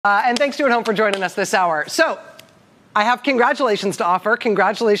And thanks to you at home for joining us this hour. So I have congratulations to offer.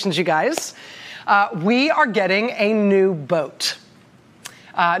 Congratulations, you guys. We are getting a new boat.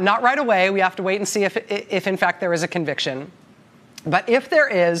 Not right away. We have to wait and see if in fact there is a conviction. But if there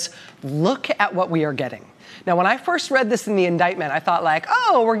is, look at what we are getting. Now, when I first read this in the indictment, I thought like,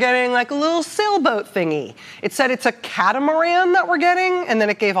 oh, we're getting like a little sailboat thingy. It said it's a catamaran that we're getting, and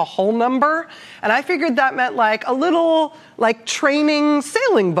then it gave a whole number. And I figured that meant like a little like training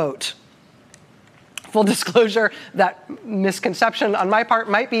sailing boat. Full disclosure, that misconception on my part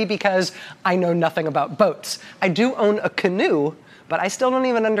might be because I know nothing about boats. I do own a canoe, but I still don't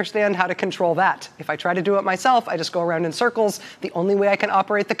even understand how to control that. If I try to do it myself, I just go around in circles. The only way I can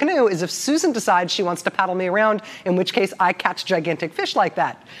operate the canoe is if Susan decides she wants to paddle me around, in which case I catch gigantic fish like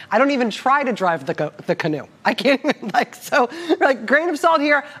that. I don't even try to drive the canoe. I can't even, so grain of salt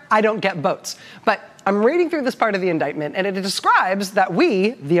here, I don't get boats. But I'm reading through this part of the indictment, and it describes that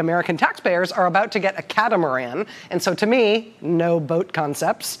we, the American taxpayers, are about to get a catamaran. And so to me, no boat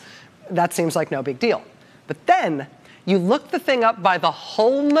concepts. That seems like no big deal. But then you look the thing up by the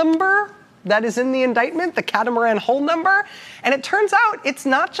hull number that is in the indictment, the catamaran hull number, and it turns out it's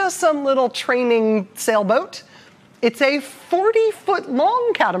not just some little training sailboat. It's a 40-foot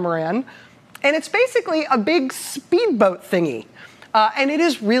long catamaran, and it's basically a big speedboat thingy. And it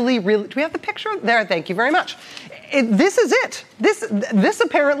is really, really, do we have the picture? There, thank you very much. This is it. This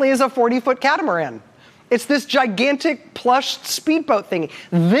apparently is a 40-foot catamaran. It's this gigantic plush speedboat thingy.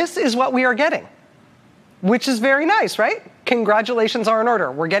 This is what we are getting, which is very nice, right? Congratulations are in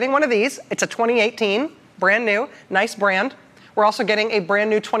order. We're getting one of these. It's a 2018, brand new, nice brand. We're also getting a brand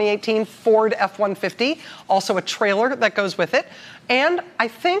new 2018 Ford F-150, also a trailer that goes with it. And I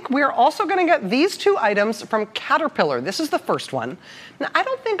think we're also going to get these two items from Caterpillar. This is the first one. Now, I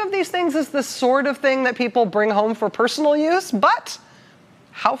don't think of these things as the sort of thing that people bring home for personal use, but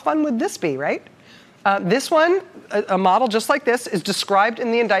how fun would this be, right? This one, a model just like this, is described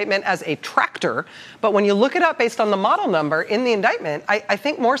in the indictment as a tractor. But when you look it up based on the model number in the indictment, I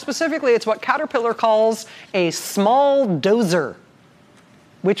think more specifically it's what Caterpillar calls a small dozer,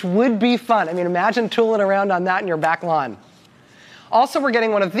 which would be fun. I mean, imagine tooling around on that in your back lawn. Also, we're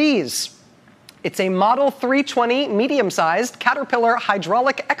getting one of these. It's a Model 320 medium-sized Caterpillar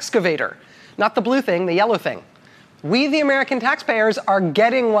hydraulic excavator. Not the blue thing, the yellow thing. We, the American taxpayers, are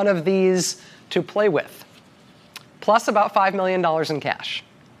getting one of these to play with, plus about $5 million in cash.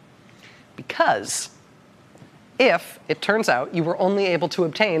 Because if it turns out you were only able to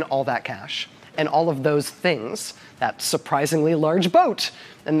obtain all that cash and all of those things, that surprisingly large boat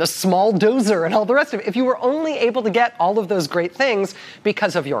and the small dozer and all the rest of it, if you were only able to get all of those great things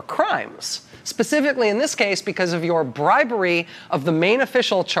because of your crimes, specifically in this case because of your bribery of the main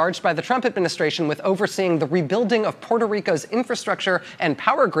official charged by the Trump administration with overseeing the rebuilding of Puerto Rico's infrastructure and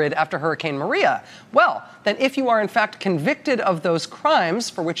power grid after Hurricane Maria, well, then if you are in fact convicted of those crimes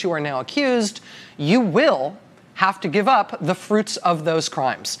for which you are now accused, you will have to give up the fruits of those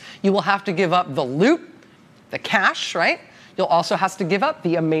crimes. You will have to give up the loot, the cash, right? You'll also have to give up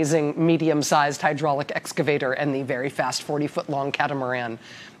the amazing medium-sized hydraulic excavator and the very fast 40-foot long catamaran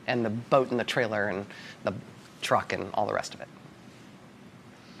and the boat and the trailer and the truck and all the rest of it.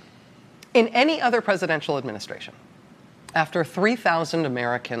 In any other presidential administration, after 3,000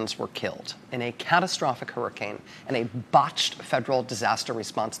 Americans were killed in a catastrophic hurricane and a botched federal disaster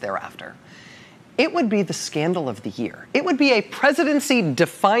response thereafter, it would be the scandal of the year. It would be a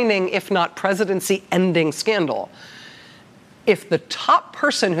presidency-defining, if not presidency-ending scandal if the top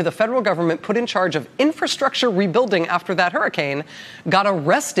person who the federal government put in charge of infrastructure rebuilding after that hurricane got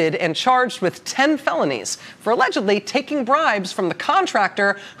arrested and charged with 10 felonies for allegedly taking bribes from the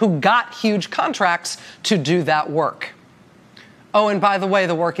contractor who got huge contracts to do that work. Oh, and by the way,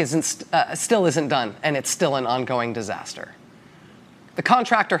 the work still isn't done, and it's still an ongoing disaster. The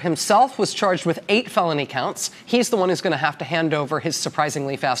contractor himself was charged with 8 felony counts. He's the one who's going to have to hand over his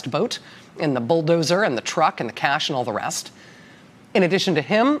surprisingly fast boat and the bulldozer and the truck and the cash and all the rest. In addition to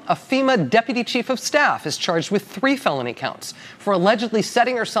him, a FEMA deputy chief of staff is charged with 3 felony counts for allegedly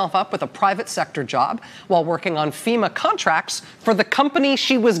setting herself up with a private sector job while working on FEMA contracts for the company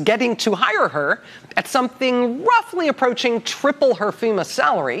she was getting to hire her at something roughly approaching triple her FEMA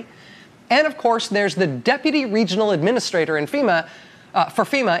salary. And of course, there's the deputy regional administrator in FEMA, for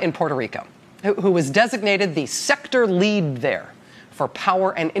FEMA in Puerto Rico, who was designated the sector lead there for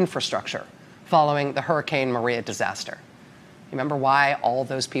power and infrastructure following the Hurricane Maria disaster. You remember why all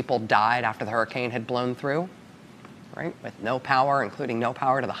those people died after the hurricane had blown through? Right? With no power, including no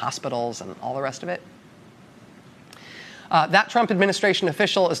power to the hospitals and all the rest of it. That Trump administration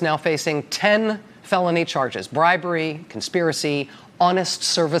official is now facing 10 felony charges: bribery, conspiracy, honest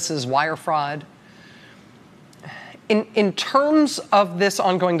services wire fraud. In terms of this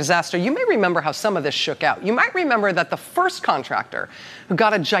ongoing disaster, you may remember how some of this shook out. You might remember that the first contractor who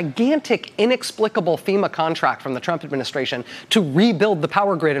got a gigantic, inexplicable FEMA contract from the Trump administration to rebuild the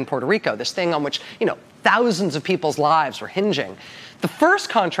power grid in Puerto Rico, this thing on which, thousands of people's lives were hinging. The first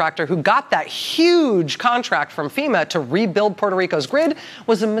contractor who got that huge contract from FEMA to rebuild Puerto Rico's grid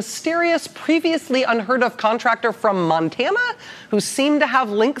was a mysterious, previously unheard of contractor from Montana who seemed to have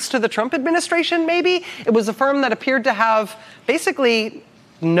links to the Trump administration, maybe. It was a firm that appeared to have basically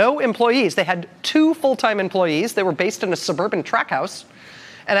no employees. They had 2 full-time employees. They were based in a suburban track house.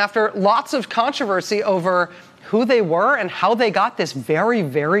 And after lots of controversy over who they were and how they got this very,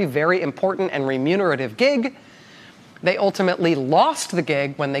 very, very important and remunerative gig, they ultimately lost the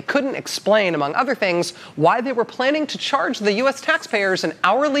gig when they couldn't explain, among other things, why they were planning to charge the U.S. taxpayers an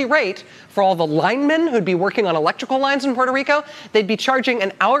hourly rate for all the linemen who'd be working on electrical lines in Puerto Rico. They'd be charging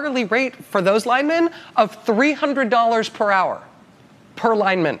an hourly rate for those linemen of $300 per hour, per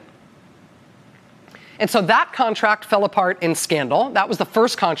lineman. And so that contract fell apart in scandal. That was the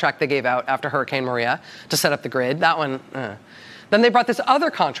first contract they gave out after Hurricane Maria to set up the grid. That one, Then they brought this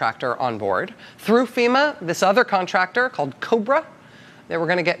other contractor on board. Through FEMA, this other contractor called Cobra, they were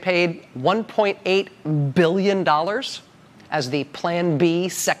going to get paid $1.8 billion as the Plan B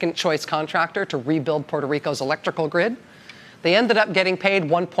second choice contractor to rebuild Puerto Rico's electrical grid. They ended up getting paid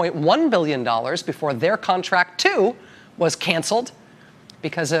 $1.1 billion before their contract, too, was canceled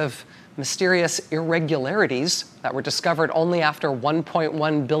because of mysterious irregularities that were discovered only after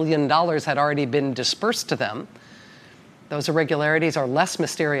 $1.1 billion had already been dispersed to them. Those irregularities are less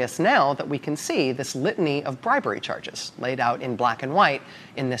mysterious now that we can see this litany of bribery charges laid out in black and white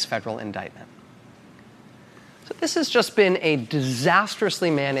in this federal indictment. So this has just been a disastrously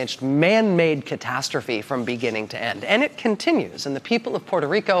managed, man-made catastrophe from beginning to end. And it continues, and the people of Puerto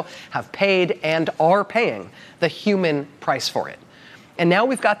Rico have paid and are paying the human price for it. And now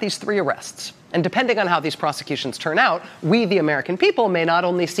we've got these 3 arrests. And depending on how these prosecutions turn out, we, the American people, may not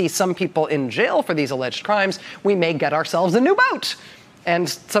only see some people in jail for these alleged crimes, we may get ourselves a new boat. And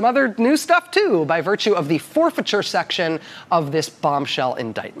some other new stuff, too, by virtue of the forfeiture section of this bombshell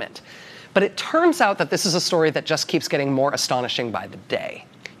indictment. But it turns out that this is a story that just keeps getting more astonishing by the day.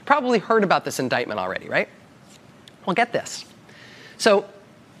 You probably heard about this indictment already, right? Well, get this. So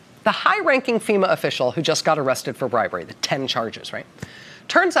the high-ranking FEMA official who just got arrested for bribery, the 10 charges, right?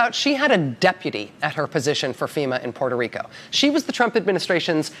 Turns out she had a deputy at her position for FEMA in Puerto Rico. She was the Trump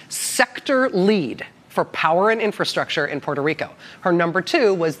administration's sector lead for power and infrastructure in Puerto Rico. Her number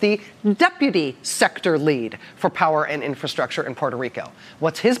 2 was the deputy sector lead for power and infrastructure in Puerto Rico.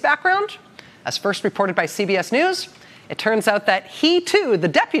 What's his background? As first reported by CBS News, it turns out that he, too, the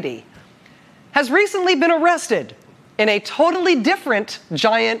deputy, has recently been arrested in a totally different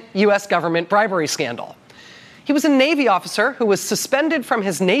giant U.S. government bribery scandal. He was a Navy officer who was suspended from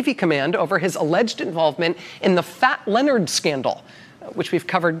his Navy command over his alleged involvement in the Fat Leonard scandal, which we've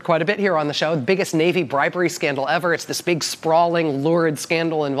covered quite a bit here on the show, the biggest Navy bribery scandal ever. It's this big, sprawling, lurid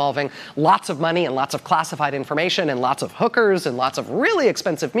scandal involving lots of money and lots of classified information and lots of hookers and lots of really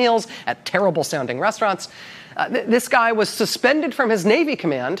expensive meals at terrible-sounding restaurants. This guy was suspended from his Navy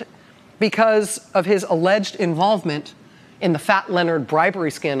command because of his alleged involvement in the Fat Leonard bribery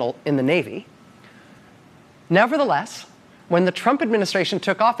scandal in the Navy. Nevertheless, when the Trump administration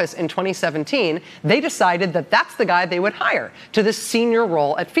took office in 2017, they decided that that's the guy they would hire to this senior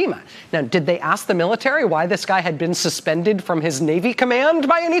role at FEMA. Now, did they ask the military why this guy had been suspended from his Navy command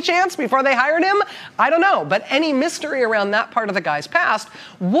by any chance before they hired him? I don't know, but any mystery around that part of the guy's past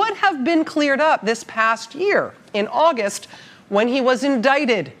would have been cleared up this past year, in August, when he was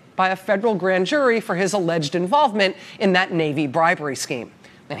indicted by a federal grand jury for his alleged involvement in that Navy bribery scheme.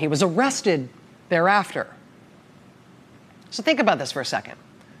 And he was arrested thereafter. So think about this for a second.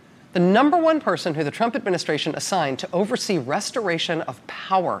 The number 1 person who the Trump administration assigned to oversee restoration of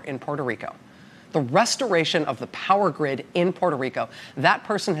power in Puerto Rico, the restoration of the power grid in Puerto Rico, that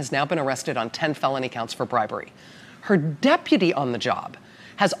person has now been arrested on 10 felony counts for bribery. Her deputy on the job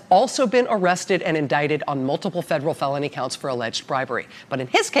has also been arrested and indicted on multiple federal felony counts for alleged bribery. But in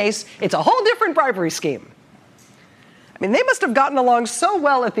his case, it's a whole different bribery scheme. I mean, they must have gotten along so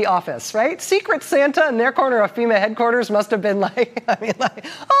well at the office, right? Secret Santa in their corner of FEMA headquarters must have been like, oh,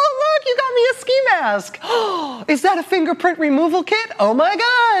 look, you got me a ski mask. Oh, is that a fingerprint removal kit? Oh, my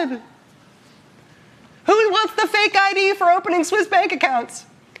God. Who wants the fake ID for opening Swiss bank accounts?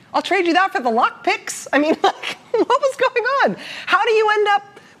 I'll trade you that for the lockpicks. I mean, like, what was going on? How do you end up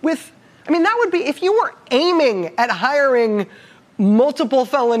with, I mean, that would be, if you were aiming at hiring multiple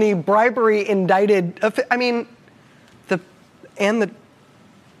felony bribery indicted, I mean,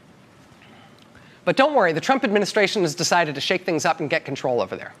 But don't worry, the Trump administration has decided to shake things up and get control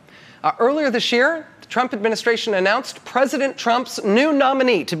over there. Earlier this year, the Trump administration announced President Trump's new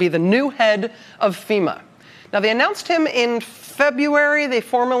nominee to be the new head of FEMA. Now, they announced him in February. They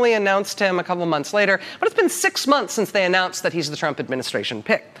formally announced him a couple months later. But it's been 6 months since they announced that he's the Trump administration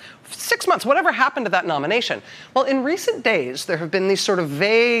pick. 6 months. Whatever happened to that nomination? Well, in recent days, there have been these sort of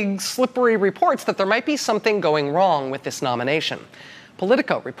vague, slippery reports that there might be something going wrong with this nomination.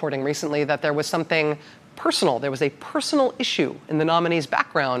 Politico reporting recently that there was something personal. There was a personal issue in the nominee's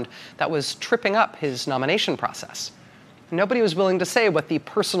background that was tripping up his nomination process. Nobody was willing to say what the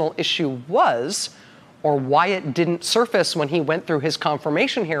personal issue was or why it didn't surface when he went through his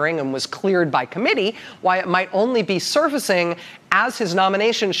confirmation hearing and was cleared by committee, why it might only be surfacing as his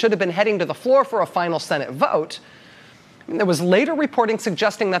nomination should have been heading to the floor for a final Senate vote. There was later reporting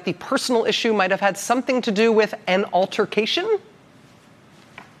suggesting that the personal issue might have had something to do with an altercation.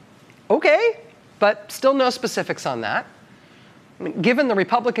 Okay, but still no specifics on that. I mean, given the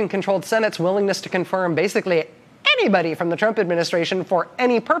Republican-controlled Senate's willingness to confirm basically anybody from the Trump administration for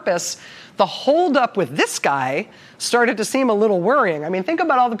any purpose, the holdup with this guy started to seem a little worrying. I mean, think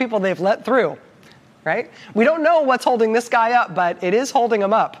about all the people they've let through, right? We don't know what's holding this guy up, but it is holding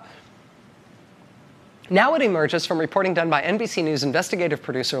him up. Now it emerges from reporting done by NBC News investigative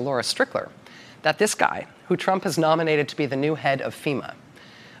producer Laura Strickler that this guy, who Trump has nominated to be the new head of FEMA,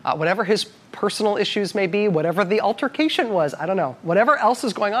 whatever his personal issues may be, whatever the altercation was, I don't know, whatever else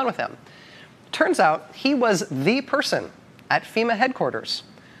is going on with him, turns out he was the person at FEMA headquarters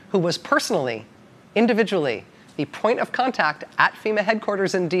who was personally, individually, the point of contact at FEMA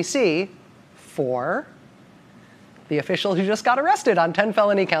headquarters in D.C. for the official who just got arrested on 10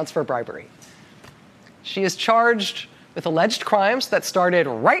 felony counts for bribery. She is charged with alleged crimes that started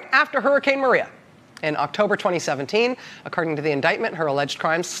right after Hurricane Maria in October 2017. According to the indictment, her alleged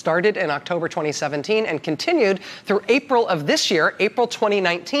crimes started in October 2017 and continued through April of this year, April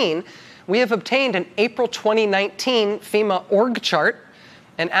 2019. We have obtained an April 2019 FEMA org chart.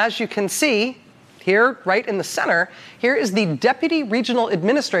 And as you can see here, right in the center, here is the Deputy Regional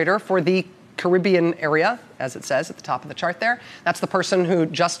Administrator for the Caribbean area, as it says at the top of the chart there. That's the person who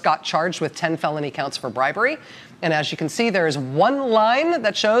just got charged with 10 felony counts for bribery. And as you can see, there is one line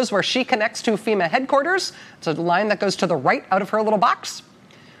that shows where she connects to FEMA headquarters. It's a line that goes to the right out of her little box.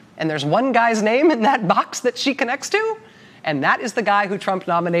 And there's one guy's name in that box that she connects to. And that is the guy who Trump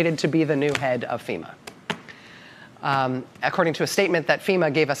nominated to be the new head of FEMA. According to a statement that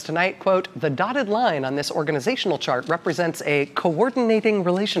FEMA gave us tonight, quote, "The dotted line on this organizational chart represents a coordinating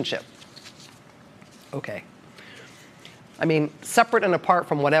relationship." Okay. I mean, separate and apart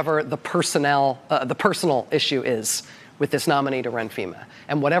from whatever the personal issue is with this nominee to run FEMA,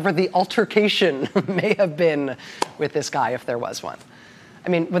 and whatever the altercation may have been with this guy, if there was one. I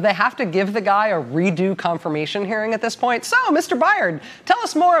mean, would they have to give the guy a redo confirmation hearing at this point? So, Mr. Byard, tell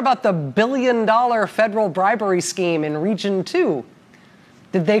us more about the billion-dollar federal bribery scheme in Region 2.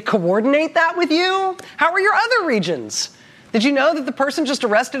 Did they coordinate that with you? How are your other regions? Did you know that the person just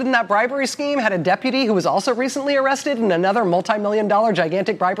arrested in that bribery scheme had a deputy who was also recently arrested in another multi-million-dollar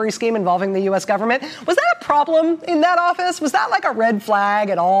gigantic bribery scheme involving the U.S. government? Was that a problem in that office? Was that like a red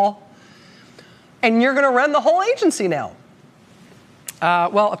flag at all? And you're going to run the whole agency now.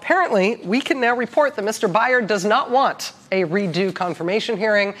 Well, apparently, we can now report that Mr. Byard does not want a redo confirmation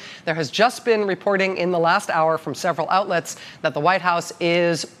hearing. There has just been reporting in the last hour from several outlets that the White House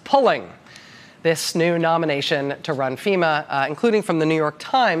is pulling this new nomination to run FEMA, including from the New York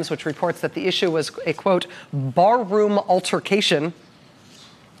Times, which reports that the issue was a, quote, barroom altercation.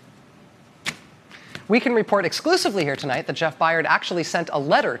 We can report exclusively here tonight that Jeff Byard actually sent a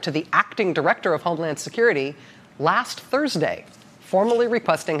letter to the acting director of Homeland Security last Thursday, formally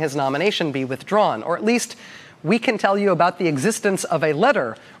requesting his nomination be withdrawn, or at least we can tell you about the existence of a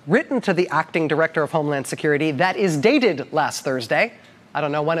letter written to the acting director of Homeland Security that is dated last Thursday. I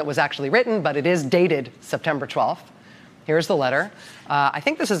don't know when it was actually written, but it is dated September 12th. Here's the letter. I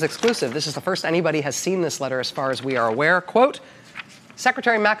think this is exclusive. This is the first anybody has seen this letter as far as we are aware. Quote,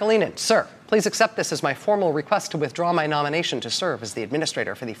 Secretary McAleenan, sir, please accept this as my formal request to withdraw my nomination to serve as the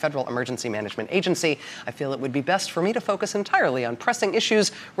administrator for the Federal Emergency Management Agency. I feel it would be best for me to focus entirely on pressing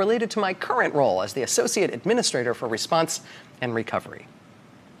issues related to my current role as the Associate Administrator for Response and Recovery.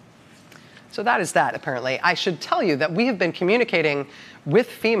 So that is that, apparently. I should tell you that we have been communicating with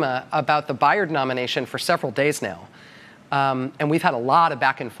FEMA about the Byard nomination for several days now. And we've had a lot of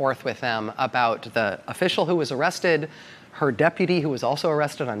back and forth with them about the official who was arrested, her deputy, who was also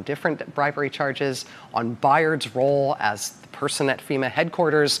arrested on different bribery charges, on Bayard's role as the person at FEMA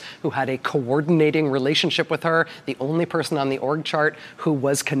headquarters who had a coordinating relationship with her, the only person on the org chart who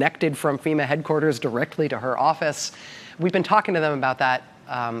was connected from FEMA headquarters directly to her office. We've been talking to them about that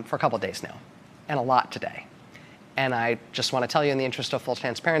for a couple of days now, and a lot today. And I just want to tell you, in the interest of full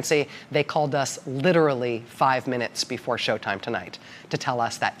transparency, they called us literally 5 minutes before showtime tonight to tell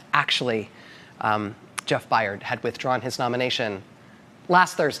us that actually Jeff Bayard had withdrawn his nomination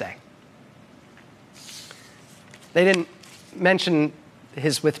last Thursday. They didn't mention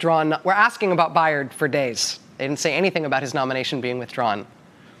his withdrawn. We're asking about Bayard for days. They didn't say anything about his nomination being withdrawn.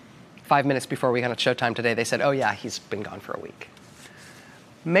 5 minutes before we got showtime today, they said, oh yeah, he's been gone for a week.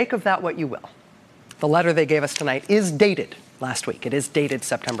 Make of that what you will. The letter they gave us tonight is dated last week. It is dated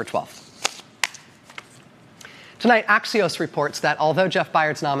September 12th. Tonight, Axios reports that although Jeff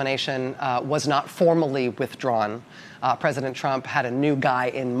Bayard's nomination was not formally withdrawn, President Trump had a new guy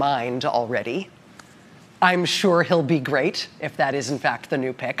in mind already. I'm sure he'll be great, if that is in fact the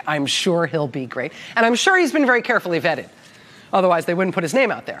new pick. I'm sure he'll be great. And I'm sure he's been very carefully vetted. Otherwise, they wouldn't put his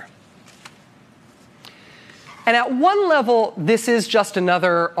name out there. And at one level, this is just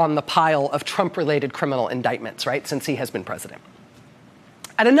another on the pile of Trump-related criminal indictments, right, since he has been president.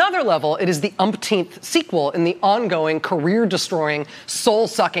 At another level, it is the umpteenth sequel in the ongoing career-destroying,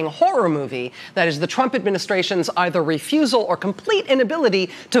 soul-sucking horror movie that is the Trump administration's either refusal or complete inability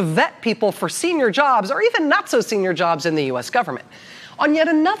to vet people for senior jobs or even not-so-senior jobs in the U.S. government. On yet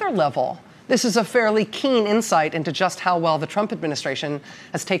another level, this is a fairly keen insight into just how well the Trump administration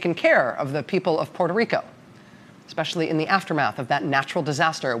has taken care of the people of Puerto Rico, especially in the aftermath of that natural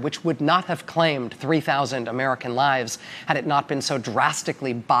disaster, which would not have claimed 3,000 American lives had it not been so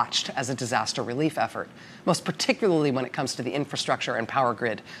drastically botched as a disaster relief effort, most particularly when it comes to the infrastructure and power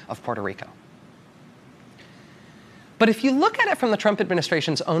grid of Puerto Rico. But if you look at it from the Trump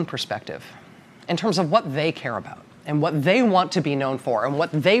administration's own perspective, in terms of what they care about and what they want to be known for and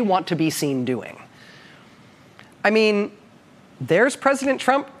what they want to be seen doing, I mean, there's President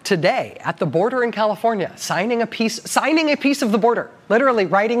Trump today at the border in California, signing a piece of the border, literally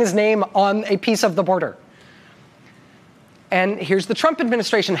writing his name on a piece of the border. And here's the Trump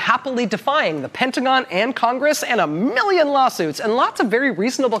administration happily defying the Pentagon and Congress and a million lawsuits and lots of very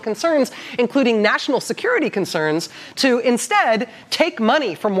reasonable concerns, including national security concerns, to instead take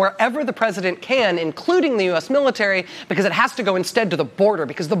money from wherever the president can, including the U.S. military, because it has to go instead to the border,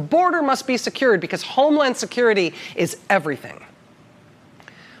 because the border must be secured, because Homeland Security is everything.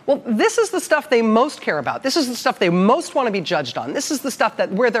 Well, this is the stuff they most care about. This is the stuff they most want to be judged on. This is the stuff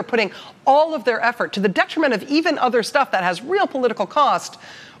where they're putting all of their effort to the detriment of even other stuff that has real political cost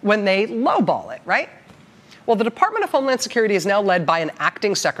when they lowball it, right? Well, the Department of Homeland Security is now led by an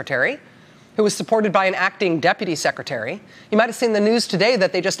acting secretary who is supported by an acting deputy secretary. You might have seen the news today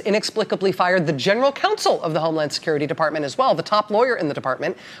that they just inexplicably fired the general counsel of the Homeland Security Department as well, the top lawyer in the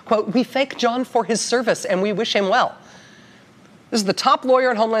department. Quote, "We thank John for his service and we wish him well." This is the top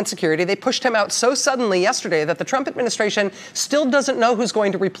lawyer in Homeland Security. They pushed him out so suddenly yesterday that the Trump administration still doesn't know who's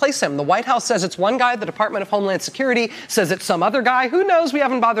going to replace him. The White House says it's one guy. The Department of Homeland Security says it's some other guy. Who knows? We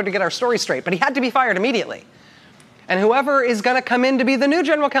haven't bothered to get our story straight. But he had to be fired immediately. And whoever is going to come in to be the new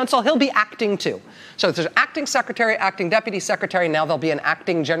general counsel, he'll be acting too. So there's an acting secretary, acting deputy secretary. Now there'll be an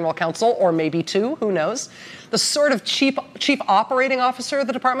acting general counsel, or maybe two, who knows. The sort of chief operating officer of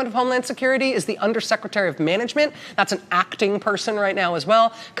the Department of Homeland Security is the undersecretary of management. That's an acting person right now as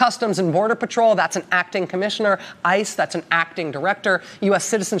well. Customs and Border Patrol, that's an acting commissioner. ICE, that's an acting director. U.S.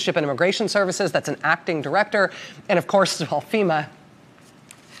 Citizenship and Immigration Services, that's an acting director. And of course, well, FEMA,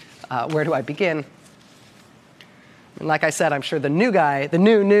 where do I begin? And like I said, I'm sure the new guy, the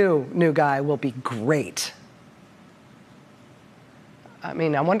new guy will be great. I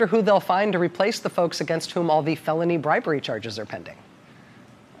mean, I wonder who they'll find to replace the folks against whom all the felony bribery charges are pending.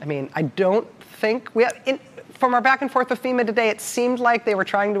 I mean, I don't think from our back and forth with FEMA today, it seemed like they were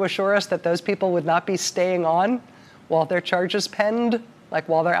trying to assure us that those people would not be staying on while their charges penned, like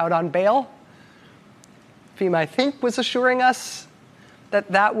while they're out on bail. FEMA, I think, was assuring us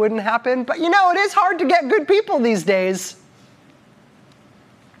that wouldn't happen. But, you know, it is hard to get good people these days.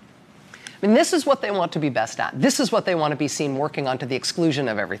 I mean, this is what they want to be best at. This is what they want to be seen working on to the exclusion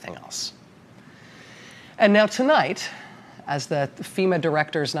of everything else. And now tonight, as the FEMA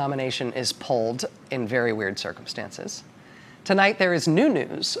director's nomination is pulled in very weird circumstances, tonight there is new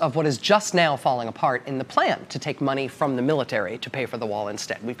news of what is just now falling apart in the plan to take money from the military to pay for the wall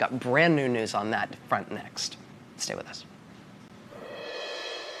instead. We've got brand new news on that front next. Stay with us.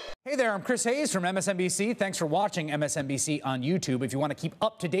 Hey there, I'm Chris Hayes from MSNBC. Thanks for watching MSNBC on YouTube. If you want to keep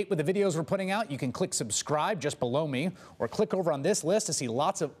up to date with the videos we're putting out, you can click subscribe just below me or click over on this list to see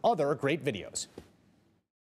lots of other great videos.